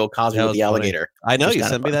picture of Bill Cosby with the alligator. I know, you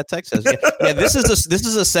sent me that text. Yeah, this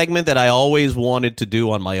is a segment that I always wanted to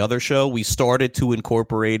do on my other show. We started to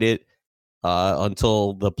incorporate it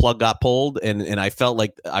until the plug got pulled, and I felt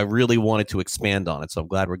like I really wanted to expand on it. So I'm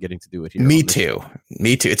glad we're getting to do it here. Me too.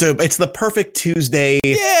 It's the perfect Tuesday.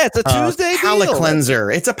 Yeah, it's a Tuesday palate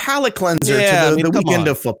cleanser. It's a palate cleanser to the weekend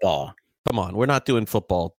of football. Come on, we're not doing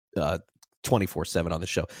football 24/7 on the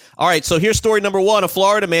show. All right, so here's story number 1. A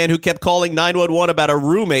Florida man who kept calling 911 about a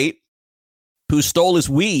roommate who stole his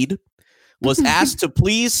weed was asked to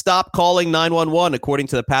please stop calling 911, according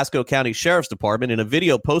to the Pasco County Sheriff's Department. In a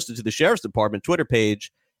video posted to the Sheriff's Department Twitter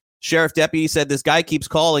page, Sheriff deputy said this guy keeps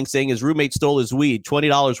calling saying his roommate stole his weed,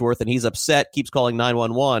 $20 worth, and he's upset, keeps calling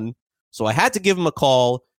 911. So I had to give him a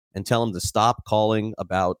call and tell him to stop calling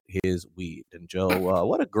about his weed. And Joe,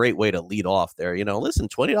 what a great way to lead off there. Listen,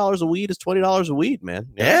 $20 a weed is $20 a weed, man.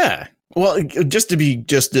 Yeah. Well, just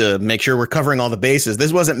to make sure we're covering all the bases,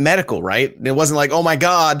 this wasn't medical, right? It wasn't like, oh my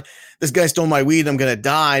God, this guy stole my weed, I'm going to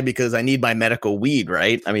die because I need my medical weed,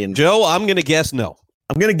 right? I mean, Joe, I'm going to guess no.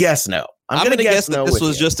 I'm going to guess no. I'm going to guess that this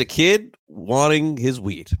was just a kid wanting his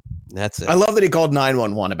weed. That's it. I love that he called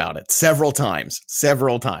 911 about it several times.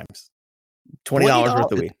 $20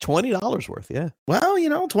 worth of weed. $20 worth, yeah. Well,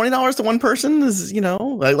 $20 to one person is,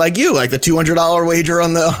 like the $200 wager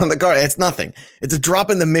on the car. It's nothing. It's a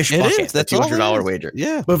drop in the mish bucket. That's $200 wager.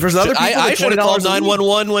 Yeah, but for other people, I should have called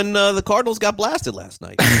 911 when the Cardinals got blasted last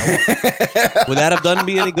night. Would that have done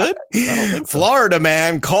me any good? I don't think so. Florida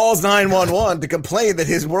man calls 911 to complain that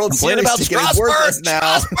his World Series about ticket is worthless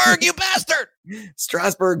now. Strasburg, you bastard!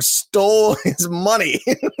 Strasburg stole his money.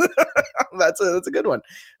 That's a good one.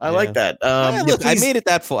 I like that. Look, I made it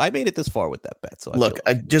that far. I made it this far with that bet. So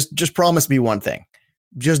just promise me one thing.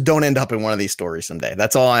 Just don't end up in one of these stories someday.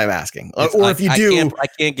 That's all I'm asking. If you do, I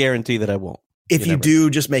can't guarantee that I won't. If you do,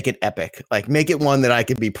 just make it epic. Like, make it one that I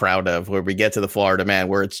could be proud of, where we get to the Florida man,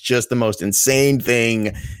 where it's just the most insane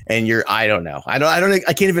thing. And I don't know. I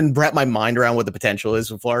can't even wrap my mind around what the potential is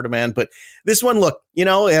for Florida man. But this one, look,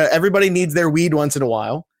 everybody needs their weed once in a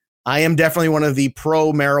while. I am definitely one of the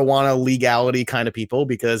pro marijuana legality kind of people,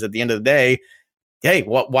 because at the end of the day, hey,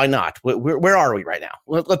 why not? Where are we right now?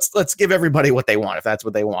 Let's give everybody what they want, if that's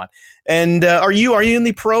what they want. And are you in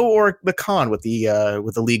the pro or the con with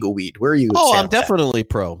the legal weed? Where are you? Oh, I'm definitely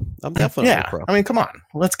pro. I'm definitely pro. I mean, come on,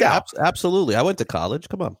 let's go. Absolutely. I went to college.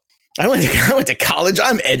 Come on. I went to college.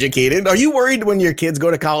 I'm educated. Are you worried when your kids go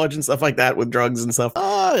to college and stuff like that with drugs and stuff?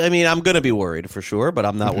 I mean, I'm going to be worried for sure, but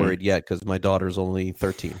I'm not worried yet because my daughter's only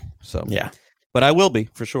 13. So yeah, but I will be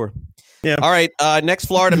for sure. Yeah. All right. Next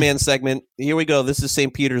Florida man segment. Here we go. This is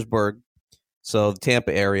St. Petersburg. So the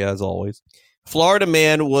Tampa area, as always. Florida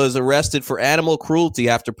man was arrested for animal cruelty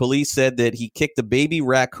after police said that he kicked a baby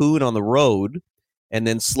raccoon on the road and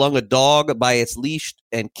then slung a dog by its leash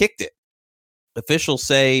and kicked it. Officials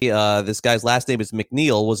say this guy's last name is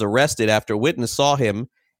McNeil, was arrested after a witness saw him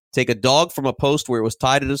take a dog from a post where it was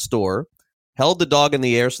tied at a store, held the dog in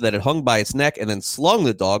the air so that it hung by its neck, and then slung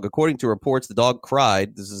the dog. According to reports, the dog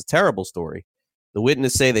cried. This is a terrible story. The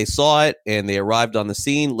witnesses say they saw it, and they arrived on the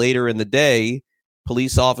scene. Later in the day,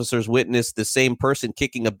 police officers witnessed the same person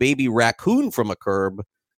kicking a baby raccoon from a curb.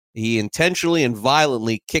 He intentionally and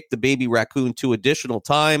violently kicked the baby raccoon 2 additional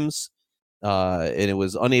times, and it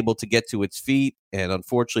was unable to get to its feet. And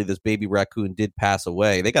unfortunately, this baby raccoon did pass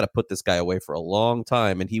away. They got to put this guy away for a long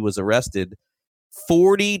time, and he was arrested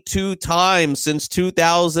 42 times since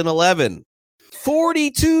 2011.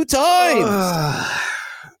 42 times.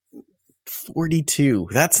 42.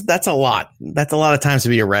 That's a lot. That's a lot of times to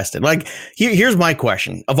be arrested. Like, here's my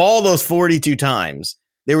question. Of all those 42 times,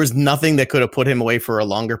 there was nothing that could have put him away for a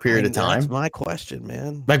longer period of time. That's my question,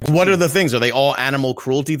 man. Like, what are the things? Are they all animal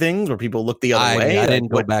cruelty things where people look the other way? I didn't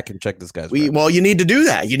go back and check this guy's. Well, you need to do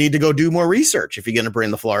that. You need to go do more research if you're going to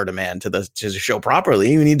bring the Florida man to the show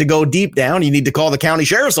properly. You need to go deep down. You need to call the county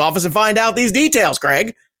sheriff's office and find out these details,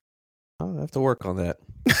 Craig. I'll have to work on that.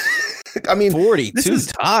 I mean, 42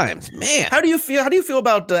 times, man. How do you feel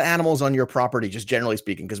about animals on your property, just generally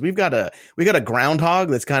speaking? Because we got a groundhog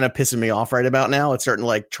that's kind of pissing me off right about now. It's starting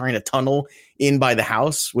to trying to tunnel in by the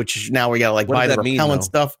house, which now we got to buy the repellent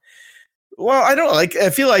stuff. Well, I don't know. I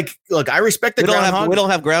feel like, look, I respect the groundhog. We don't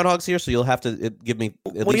have groundhogs here, so you'll have to give me.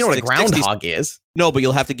 You know what a groundhog is? No, but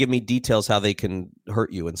you'll have to give me details how they can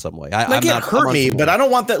hurt you in some way. They can't hurt me, but I don't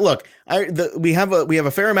want that. Look, we have a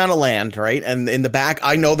fair amount of land, right? And in the back,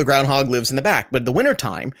 I know the groundhog lives in the back, but in the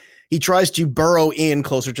wintertime, he tries to burrow in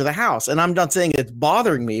closer to the house. And I'm not saying it's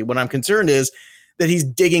bothering me. What I'm concerned is that he's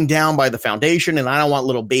digging down by the foundation, and I don't want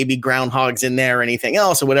little baby groundhogs in there or anything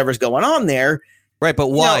else or whatever's going on there. Right, but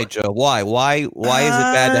why, Joe? Why is it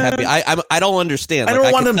bad to have me? I don't understand. I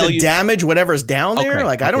don't want them to damage whatever's down there.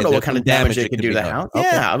 I don't know what kind of damage they can do to the house. Okay.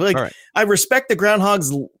 Yeah, right. I respect the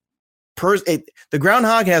groundhog's. The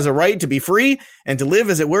groundhog has a right to be free and to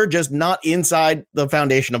live, as it were, just not inside the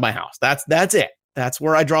foundation of my house. That's it. That's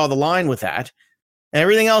where I draw the line with that. And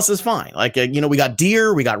everything else is fine. We got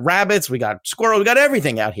deer, we got rabbits, we got squirrel, we got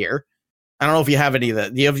everything out here. I don't know if you have any of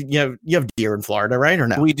that. You have deer in Florida, right, or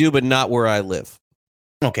no? We do, but not where I live.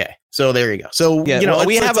 Okay, so there you go. So yeah,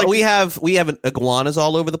 we have iguanas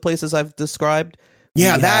all over the place, as I've described.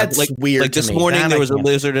 Yeah, that's weird. Like this morning, there was a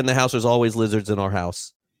lizard in the house. There's always lizards in our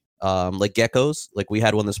house. like geckos. Like we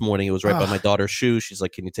had one this morning. It was right by my daughter's shoe. She's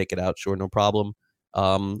like, "Can you take it out?" Sure, no problem.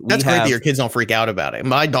 That's great that your kids don't freak out about it.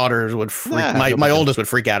 My daughters would freak. My oldest would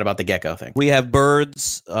freak out about the gecko thing. We have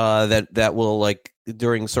birds that will, like,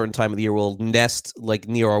 during a certain time of the year will nest like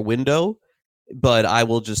near our window, but I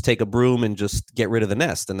will just take a broom and just get rid of the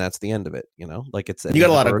nest, and that's the end of it. You know, like it's you got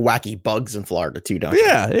a lot of wacky bugs in Florida too, don't you?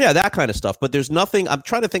 Yeah, that kind of stuff. But there's nothing. I'm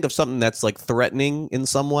trying to think of something that's like threatening in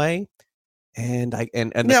some way. And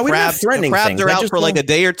the crabs are out for like a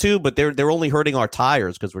day or two, but they're only hurting our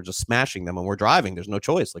tires because we're just smashing them when we're driving. There's no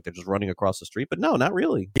choice. Like they're just running across the street. But no, not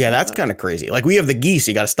really. Yeah, that's kind of crazy. Like we have the geese.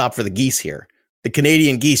 You got to stop for the geese here. The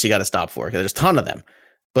Canadian geese you got to stop for because there's a ton of them.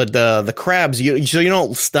 But the crabs, you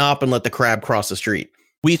don't stop and let the crab cross the street.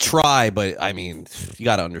 We try, but I mean, you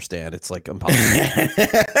got to understand, it's like impossible.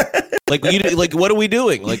 like what are we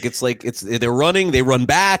doing? Like they're running, they run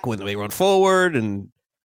back when they run forward, and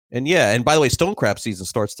yeah. And by the way, stone crab season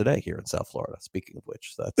starts today here in South Florida. Speaking of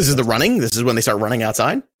which, this is the running. This is when they start running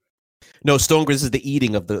outside. No, this is the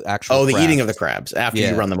eating of the actual. Oh, the crabs. eating of the crabs after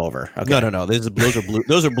you run them over. Okay. No. Those are blue.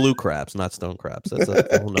 Those are blue crabs, not stone crabs. That's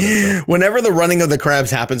a whole nother show. Whenever the running of the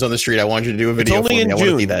crabs happens on the street, I want you to do a video. It's only in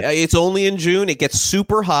June. It's only in June. It gets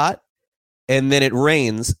super hot, and then it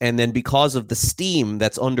rains, and then because of the steam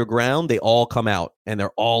that's underground, they all come out, and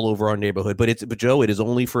they're all over our neighborhood. But Joe, it is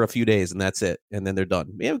only for a few days, and that's it, and then they're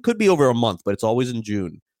done. Yeah, it could be over a month, but it's always in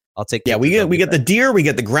June. I'll take. Yeah, we get the deer, we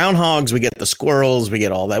get the groundhogs, we get the squirrels, we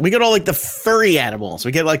get all that. We get all like the furry animals.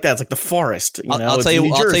 We get like that. It's like the forest. I'll tell you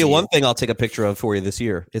one thing. I'll take a picture of for you this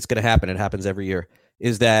year. It's going to happen. It happens every year.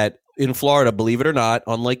 Is that in Florida? Believe it or not,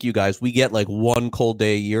 unlike you guys, we get like one cold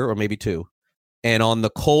day a year, or maybe two. And on the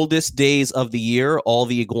coldest days of the year, all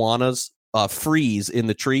the iguanas freeze in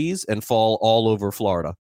the trees and fall all over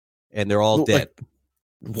Florida, and they're all dead.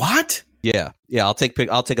 What? Yeah. I'll take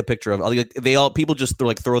a picture of. People just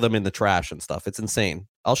throw them in the trash and stuff. It's insane.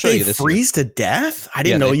 I'll show you this. They freeze to death? I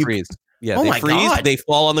didn't know you freeze. Yeah. Oh, they freeze. God. They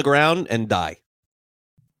fall on the ground and die.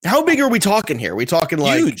 How big are we talking here? We talking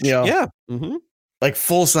like huge? Yeah. Mm-hmm. Like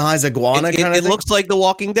full size iguana. It looks like The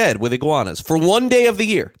Walking Dead with iguanas for one day of the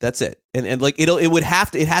year. That's it. And like it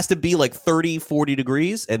has to be like 30, 40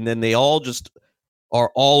 degrees, and then they all just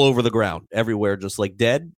are all over the ground everywhere, just like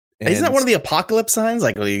dead. Isn't that one of the apocalypse signs?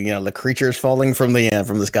 Like, the creatures falling from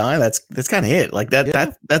the sky. That's kind of it. Like that.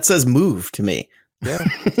 Yeah. That says move to me. Yeah,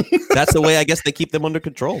 that's the way I guess they keep them under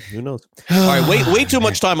control. Who knows? All right, way too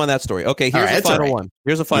much time on that story. Okay, here's the final one.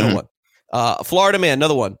 Here's a final one. Florida man,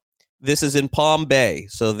 another one. This is in Palm Bay,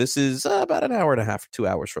 so this is about an hour and a half, 2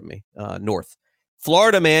 hours from me, north.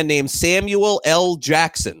 Florida man named Samuel L.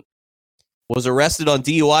 Jackson was arrested on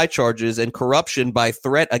DUI charges and corruption by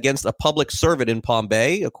threat against a public servant in Palm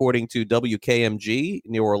Bay, according to WKMG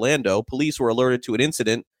near Orlando. Police were alerted to an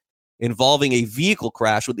incident involving a vehicle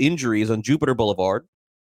crash with injuries on Jupiter Boulevard.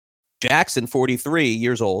 Jackson, 43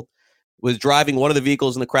 years old, was driving one of the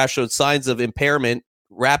vehicles, and the crash showed signs of impairment,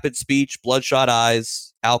 rapid speech, bloodshot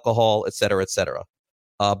eyes, alcohol, etc., etc.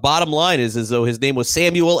 Bottom line is as though his name was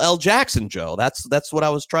Samuel L. Jackson, Joe. That's what I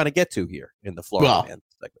was trying to get to here in the Florida man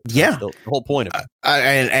segment. Yeah. The whole point of it.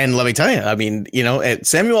 And let me tell you, I mean,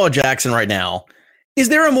 Samuel L. Jackson right now, is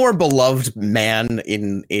there a more beloved man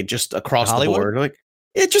in just across Hollywood? The board? Like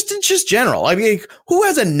it's just general. I mean, who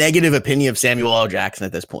has a negative opinion of Samuel L. Jackson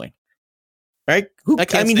at this point? Right?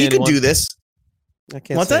 I mean, he could do this. I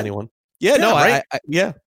can't say anyone. Yeah, no, right?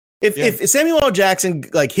 If Samuel L. Jackson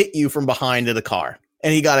like hit you from behind in the car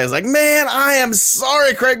and he got it, was like, man, I am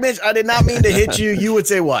sorry, Craig Mitch, I did not mean to hit you. You would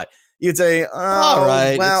say what? You'd say, all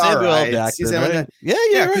right, well, Samuel L. Jackson. Right? Yeah,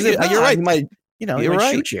 you're right. He might, he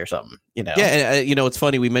might shoot you or something. Yeah, and it's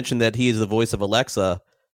funny. We mentioned that he is the voice of Alexa,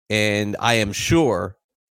 and I am sure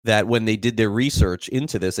that when they did their research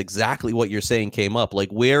into this, exactly what you're saying came up. Like,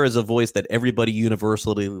 where is a voice that everybody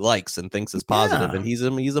universally likes and thinks is positive? And he's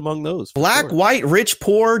among those. Black, white, rich,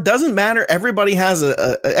 poor, doesn't matter. Everybody has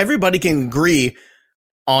everybody can agree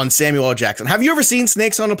on Samuel L. Jackson. Have you ever seen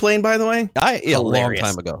Snakes on a Plane, by the way? A long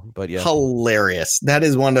time ago, but yeah. Hilarious. That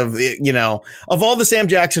is one of the, of all the Sam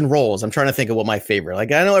Jackson roles, I'm trying to think of what my favorite.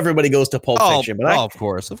 Like, I know everybody goes to Pulp Fiction, but of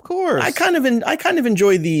course. I kind of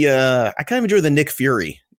enjoy the Nick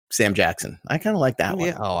Fury Sam Jackson. I kind of like that one.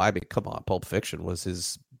 Yeah. Oh, I mean, come on. Pulp Fiction was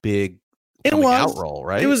his big out role,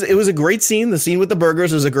 right? It was a great scene. The scene with the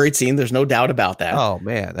burgers was a great scene. There's no doubt about that. Oh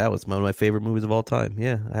man, that was one of my favorite movies of all time.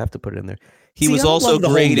 Yeah, I have to put it in there. He was also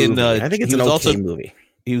great in. I think it's an okay movie.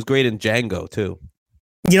 He was great in Django too.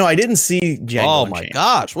 I didn't see Django. Oh my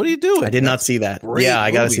gosh, what are you doing? I did not see that. Yeah,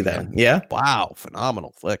 I got to see that. Yeah. Wow,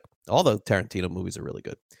 phenomenal flick. All the Tarantino movies are really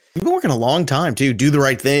good. You've been working a long time too. Do the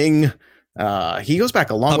Right Thing. He goes back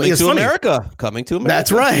a long way. Coming to America.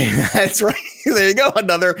 That's right. That's right. There you go.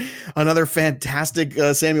 Another fantastic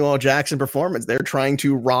Samuel L. Jackson performance. They're trying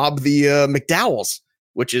to rob the McDowells,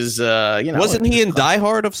 which is wasn't he in Die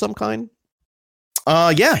Hard of some kind?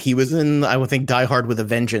 Yeah, he was in, I would think, Die Hard with a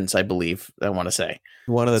Vengeance, I believe. I want to say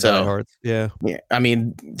one of the Die Hards. Yeah. I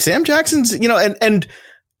mean, Sam Jackson's, and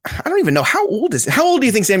I don't even know how old do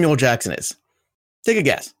you think Samuel Jackson is? Take a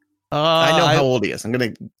guess. I know how old he is. I'm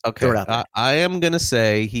gonna throw it out there. I am gonna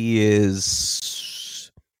say he is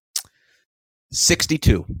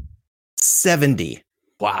 62. 70.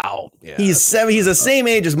 Wow. Yeah, he's 70. He's the same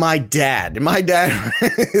age as my dad. My dad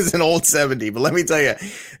is an old 70, but let me tell you,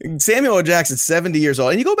 Samuel L. Jackson's 70 years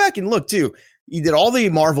old. And you go back and look too. He did all the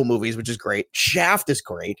Marvel movies, which is great. Shaft is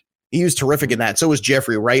great. He was terrific in that. So was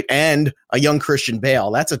Jeffrey Wright and a young Christian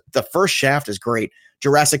Bale. The first Shaft is great.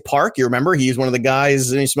 Jurassic Park, you remember? He's one of the guys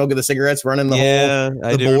smoking the cigarettes, running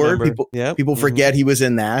the board. People forget he was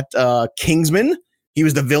in that. Kingsman. He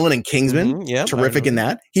was the villain in Kingsman. Terrific in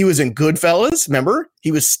that. He was in Goodfellas. Remember?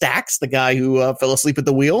 He was Stax, the guy who fell asleep at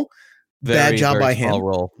the wheel. Bad job by him.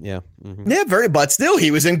 Role. Yeah. Mm-hmm. Yeah, but still,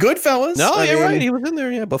 he was in Goodfellas. No, you're right. He was in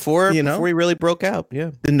there. Yeah, before he really broke out.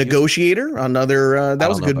 Yeah. The Negotiator. Another. That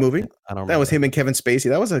was a good movie. That was him and Kevin Spacey.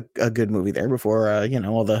 That was a good movie there before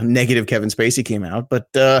all the negative Kevin Spacey came out. But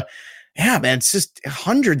yeah, man, it's just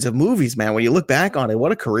hundreds of movies, man. When you look back on it,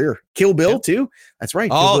 what a career. Kill Bill, too. That's right.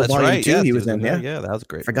 Oh, that's right. Yeah, he was in. Yeah, that was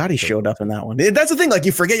great. Forgot he showed up in that one. That's the thing. Like,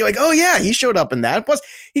 you forget. You're like, oh, yeah, he showed up in that. Plus,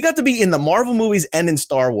 he got to be in the Marvel movies and in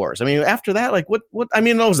Star Wars. I mean, after that, like, what? I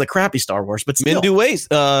mean, it was the crappy Star Wars, but still.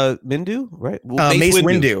 Mindu, right? Well, Mace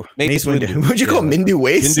Windu. Mace Windu. What'd you call him? Mindu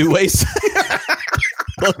Waste? Mindu Waste.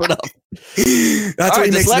 That's what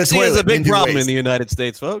he makes in the toilet. Is a big problem in the United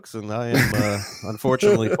States, folks, and I am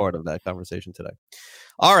unfortunately part of that conversation today.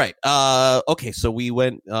 All right. Okay, so we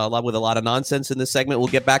went with a lot of nonsense in this segment. We'll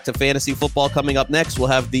get back to fantasy football coming up next. We'll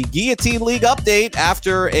have the Guillotine League update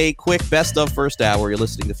after a quick best of first hour. You're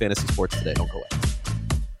listening to Fantasy Sports Today. Don't go away.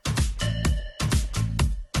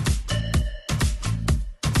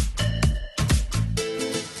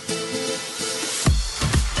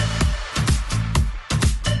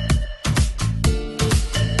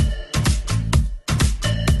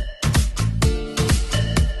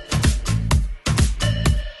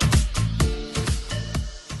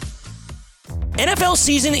 NFL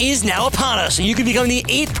season is now upon us, and you can become the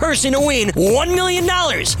 8th person to win $1 million in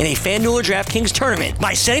a FanDuel or DraftKings tournament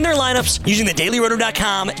by setting their lineups using the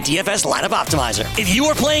DailyRoto.com DFS Lineup Optimizer. If you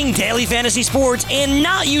are playing daily fantasy sports and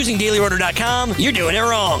not using DailyRoto.com, you're doing it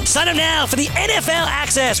wrong. Sign up now for the NFL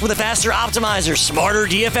access with a faster optimizer, smarter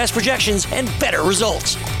DFS projections, and better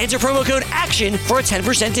results. Enter promo code ACTION for a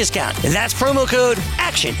 10% discount. That's promo code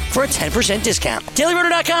ACTION for a 10% discount.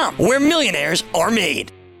 DailyRoto.com, where millionaires are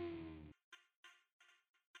made.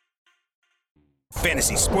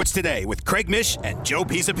 Fantasy Sports Today with Craig Mish and Joe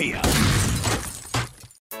Pisapia.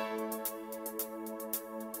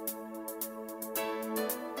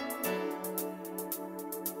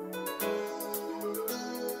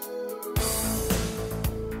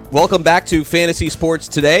 Welcome back to Fantasy Sports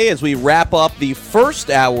Today. As we wrap up the first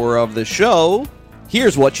hour of the show,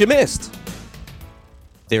 here's what you missed.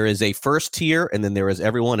 There is a first tier, and then there is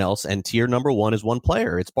everyone else, and tier number one is one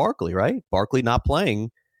player. It's Barkley, right? Barkley not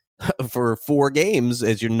playing for 4 games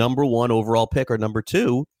as your number one overall pick or number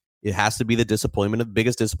 2. It has to be the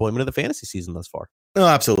biggest disappointment of the fantasy season thus far. Oh,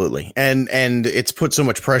 absolutely. And it's put so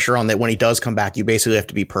much pressure on that when he does come back, you basically have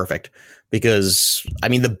to be perfect because, I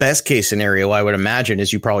mean, the best case scenario I would imagine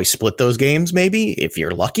is you probably split those games, maybe if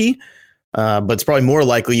you're lucky. But it's probably more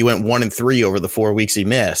likely you went 1-3 over the 4 weeks he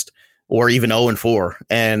missed, or even 0-4.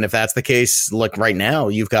 And if that's the case, like right now,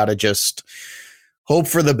 you've got to just hope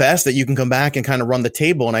for the best that you can come back and kind of run the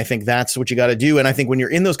table. And I think that's what you got to do. And I think when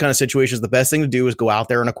you're in those kind of situations, the best thing to do is go out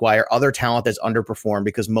there and acquire other talent that's underperformed,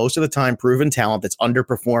 because most of the time proven talent that's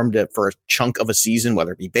underperformed for a chunk of a season,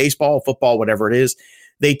 whether it be baseball, football, whatever it is,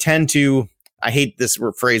 they tend to, I hate this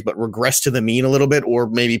phrase, but regress to the mean a little bit, or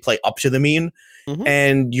maybe play up to the mean. Mm-hmm.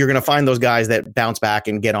 And you're going to find those guys that bounce back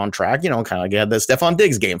and get on track, kind of like the Stephon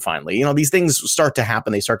Diggs game finally. These things start to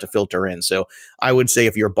happen. They start to filter in. So I would say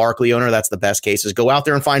if you're a Barkley owner, that's the best case, is go out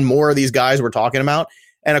there and find more of these guys we're talking about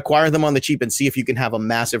and acquire them on the cheap and see if you can have a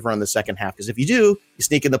massive run the second half. Because if you do, you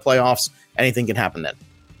sneak in the playoffs, anything can happen then.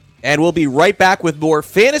 And we'll be right back with more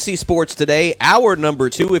Fantasy Sports Today, hour number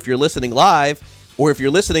 2, if you're listening live. Or if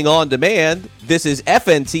you're listening on demand, this is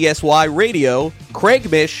FNTSY Radio,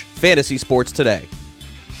 Craig Mish, Fantasy Sports Today.